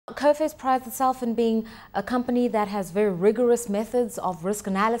Coface prides itself in being a company that has very rigorous methods of risk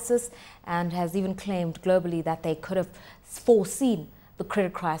analysis and has even claimed globally that they could have foreseen the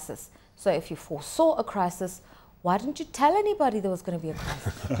credit crisis. So if you foresaw a crisis, why didn't you tell anybody there was going to be a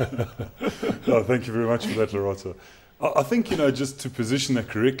crisis? No, thank you very much for that, Loretta. I think, just to position that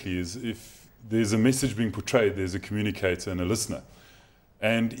correctly is if there's a message being portrayed, there's a communicator and a listener.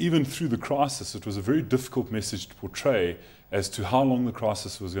 And even through the crisis, it was a very difficult message to portray as to how long the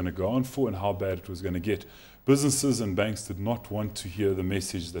crisis was going to go on for and how bad it was going to get. Businesses and banks did not want to hear the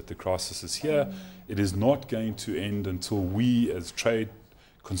message that the crisis is here. It is not going to end until we as trade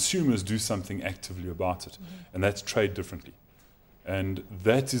consumers do something actively about it. And that's trade differently. And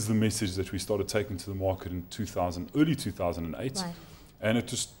that is the message that we started taking to the market in early 2008. Right. And it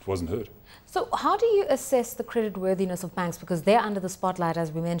just wasn't heard. So how do you assess the creditworthiness of banks? Because they're under the spotlight,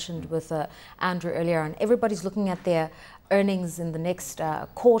 as we mentioned with Andrew earlier, and everybody's looking at their earnings in the next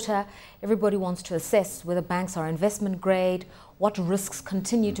quarter. Everybody wants to assess whether banks are investment grade, what risks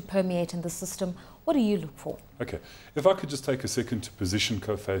continue to permeate in the system. What do you look for? Okay, if I could just take a second to position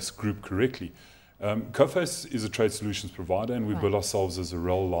Coface Group correctly. Coface is a trade solutions provider, and we bill ourselves as a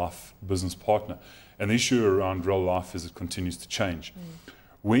real life business partner. And the issue around real life is it continues to change.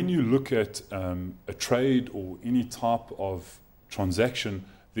 When you look at a trade or any type of transaction,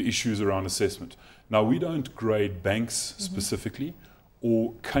 the issue is around assessment. Now, we don't grade banks specifically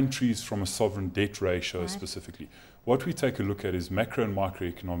or countries from a sovereign debt ratio specifically. What we take a look at is macro and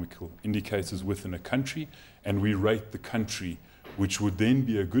microeconomic indicators within a country, and we rate the country, which would then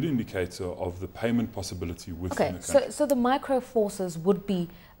be a good indicator of the payment possibility within the country. So the micro forces would be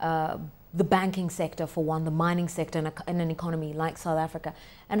the banking sector for one, the mining sector in an economy like South Africa.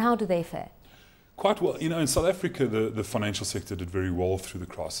 And how do they fare? Quite well. In South Africa, the financial sector did very well through the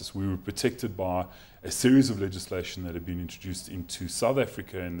crisis. We were protected by a series of legislation that had been introduced into South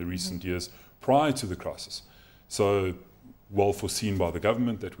Africa in the recent years prior to the crisis. So well foreseen by the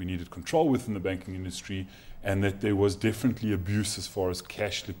government that we needed control within the banking industry, and that there was definitely abuse as far as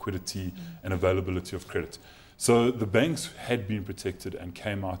cash liquidity and availability of credit. So the banks had been protected and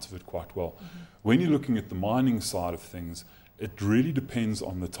came out of it quite well. When you're looking at the mining side of things, it really depends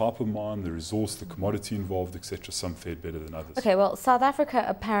on the type of mine, the resource, the commodity involved, etc. Some fared better than others. Okay, well, South Africa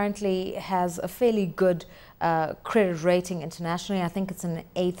apparently has a fairly good credit rating internationally. I think it's an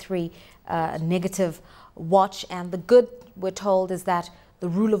A3 negative watch. And the good, we're told, is that the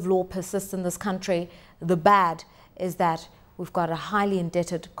rule of law persists in this country. The bad is that we've got a highly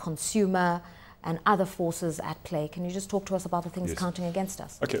indebted consumer and other forces at play. Can you just talk to us about the things counting against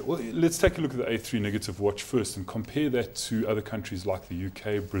us? Okay, well, let's take a look at the A3 negative watch first and compare that to other countries like the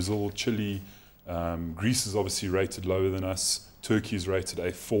UK, Brazil, Chile. Greece is obviously rated lower than us. Turkey is rated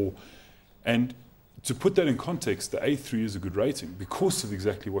A4. And to put that in context, the A3 is a good rating because of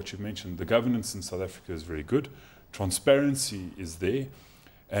exactly what you've mentioned. The governance in South Africa is very good. Transparency is there.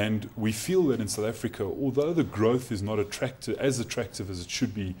 And we feel that in South Africa, although the growth is not as attractive as it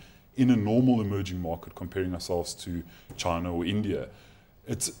should be in a normal emerging market, comparing ourselves to China or India,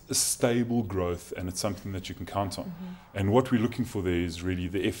 it's a stable growth and it's something that you can count on. And what we're looking for there is really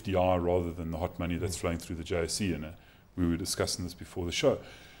the FDI rather than the hot money that's flowing through the JSE. And we were discussing this before the show.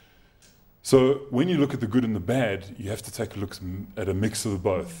 So when you look at the good and the bad, you have to take a look at a mix of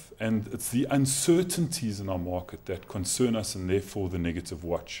both. And it's the uncertainties in our market that concern us, and therefore the negative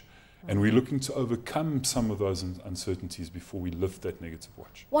watch. And we're looking to overcome some of those uncertainties before we lift that negative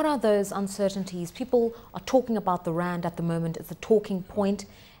watch. What are those uncertainties? People are talking about the rand at the moment. It's a talking point.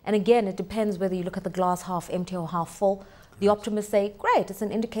 And again, it depends whether you look at the glass half empty or half full. Correct. The optimists say, great, it's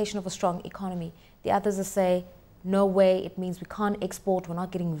an indication of a strong economy. The others say, no way, it means we can't export. We're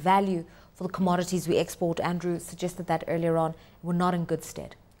not getting value for the commodities we export. Andrew suggested that earlier on. We're not in good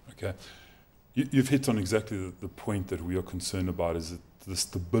stead. Okay. You've hit on exactly the point that we are concerned about, is that the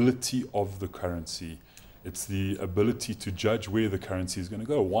stability of the currency. It's the ability to judge where the currency is going to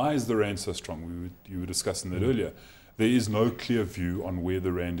go. Why is the rand so strong? You were discussing that earlier. There is no clear view on where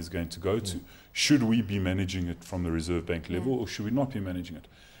the rand is going to go to. Should we be managing it from the Reserve Bank level or should we not be managing it?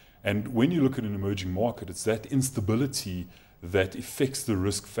 And when you look at an emerging market, it's that instability that affects the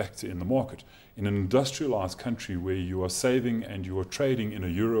risk factor in the market. In an industrialized country where you are saving and you are trading in a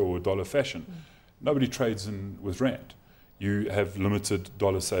euro or dollar fashion, nobody trades with rand. You have limited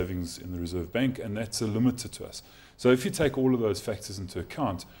dollar savings in the Reserve Bank, and that's a limiter to us. So if you take all of those factors into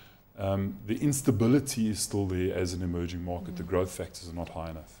account, the instability is still there as an emerging market. The growth factors are not high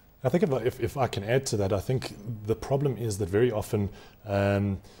enough. I think if I can add to that, I think the problem is that very often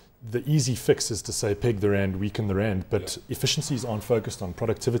the easy fix is to say peg the rand, weaken the rand, but efficiencies aren't focused on,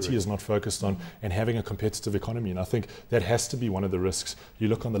 productivity is not focused on, and having a competitive economy. And I think that has to be one of the risks. You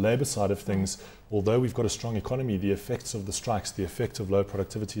look on the labour side of things, although we've got a strong economy, the effects of the strikes, the effect of low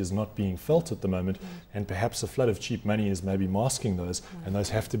productivity is not being felt at the moment, and perhaps a flood of cheap money is maybe masking those, and those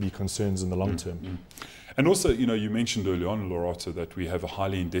have to be concerns in the long term. And also, you mentioned early on, Lorata, that we have a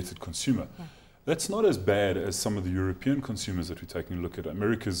highly indebted consumer. That's not as bad as some of the European consumers that we're taking a look at.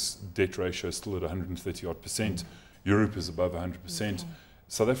 America's debt ratio is still at 130-odd%. Europe is above 100%.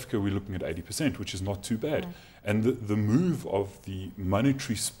 South Africa, we're looking at 80%, which is not too bad. And the move of the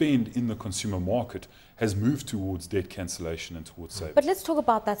monetary spend in the consumer market has moved towards debt cancellation and towards savings. But let's talk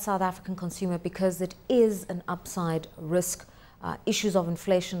about that South African consumer, because it is an upside risk. Issues of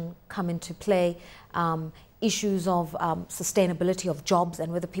inflation come into play. Issues of sustainability of jobs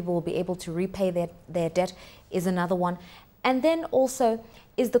and whether people will be able to repay their debt is another one. And then also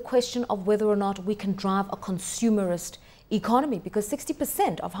is the question of whether or not we can drive a consumerist economy, because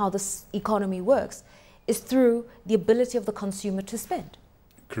 60% of how this economy works is through the ability of the consumer to spend.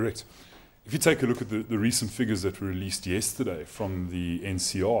 Correct. If you take a look at the recent figures that were released yesterday from the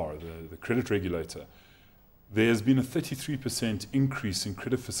NCR, the credit regulator, there has been a 33% increase in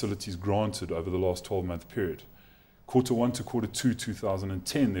credit facilities granted over the last 12-month period. Q1 to Q2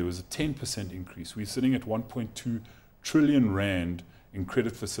 2010, there was a 10% increase. We're sitting at 1.2 trillion rand in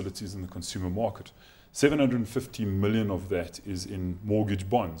credit facilities in the consumer market. 750 million of that is in mortgage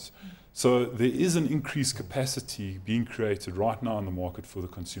bonds. So there is an increased capacity being created right now in the market for the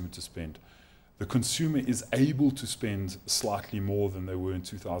consumer to spend. The consumer is able to spend slightly more than they were in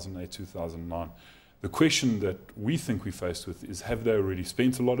 2008, 2009. The question that we think we're faced with is, have they already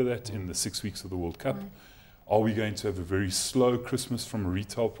spent a lot of that in the 6 weeks of the World Cup? Are we going to have a very slow Christmas from a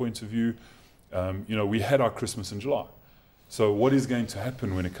retail point of view? We had our Christmas in July. So what is going to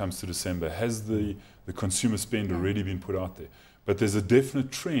happen when it comes to December? Has the consumer spend already been put out there? But there's a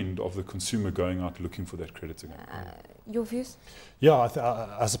definite trend of the consumer going out looking for that credit again. Your views? Yeah,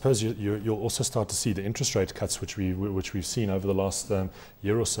 I suppose you'll also start to see the interest rate cuts, which we've seen over the last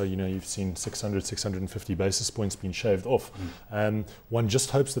year or so. You've seen 600, 650 basis points being shaved off. One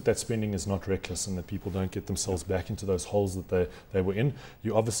just hopes that spending is not reckless and that people don't get themselves back into those holes that they were in.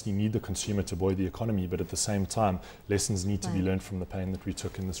 You obviously need the consumer to buoy the economy, but at the same time, lessons need to be learned from the pain that we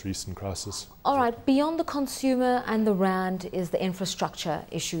took in this recent crisis. All right, beyond the consumer and the rand is the infrastructure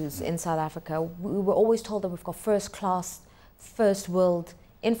issues in South Africa. We were always told that we've got first-class, first-world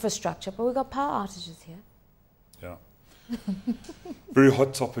infrastructure, but we've got power outages here. Yeah. Very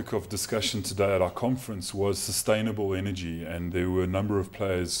hot topic of discussion today at our conference was sustainable energy, and there were a number of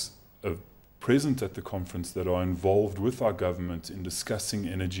players present at the conference that are involved with our government in discussing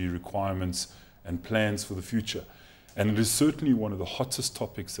energy requirements and plans for the future. And it is certainly one of the hottest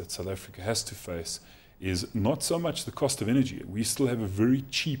topics that South Africa has to face, is not so much the cost of energy. We still have a very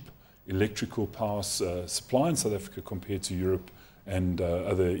cheap electrical power supply in South Africa compared to Europe and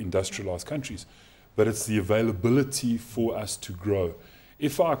other industrialized countries. But it's the availability for us to grow.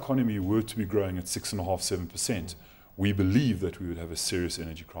 If our economy were to be growing at 6.5%, 7%, we believe that we would have a serious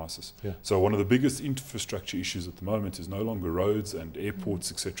energy crisis. Yeah. So one of the biggest infrastructure issues at the moment is no longer roads and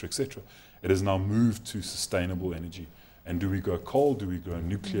airports, etc., etc. It has now moved to sustainable energy. And do we go coal? Do we go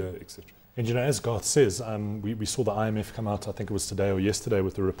nuclear, etc.? And as Garth says, we saw the IMF come out, I think it was today or yesterday,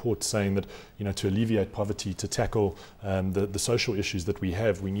 with a report saying that, to alleviate poverty, to tackle the social issues that we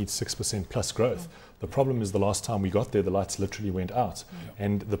have, we need 6% plus growth. The problem is the last time we got there, the lights literally went out.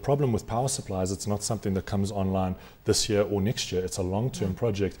 And the problem with power supplies, it's not something that comes online this year or next year. It's a long-term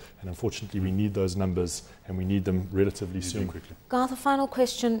project, and unfortunately we need those numbers, and we need them relatively soon. Quickly. Garth, a final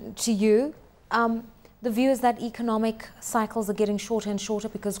question to you. The view is that economic cycles are getting shorter and shorter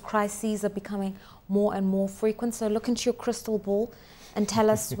because crises are becoming more and more frequent. So look into your crystal ball and tell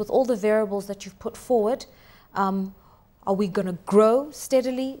us, with all the variables that you've put forward, are we going to grow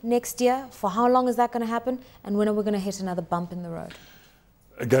steadily next year? For how long is that going to happen? And when are we going to hit another bump in the road?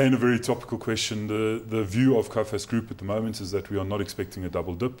 Again, a very topical question. The view of Coface Group at the moment is that we are not expecting a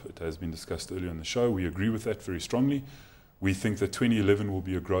double dip. It has been discussed earlier in the show. We agree with that very strongly. We think that 2011 will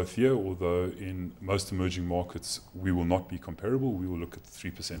be a growth year, although in most emerging markets we will not be comparable. We will look at the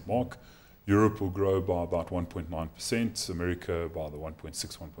 3% mark. Europe will grow by about 1.9%, America by the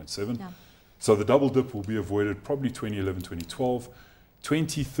 1.6, 1.7. Yeah. So the double dip will be avoided probably 2011, 2012.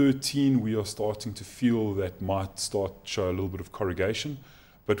 2013 we are starting to feel that might start to show a little bit of corrugation,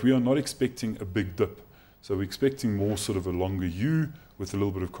 but we are not expecting a big dip. So we're expecting more sort of a longer U with a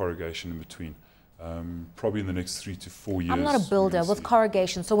little bit of corrugation in between. Probably in the next 3 to 4 years. I'm not a builder with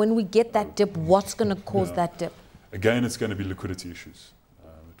corrugation. So when we get that dip, what's going to cause that dip? Again, it's going to be liquidity issues.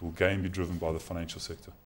 will again be driven by the financial sector.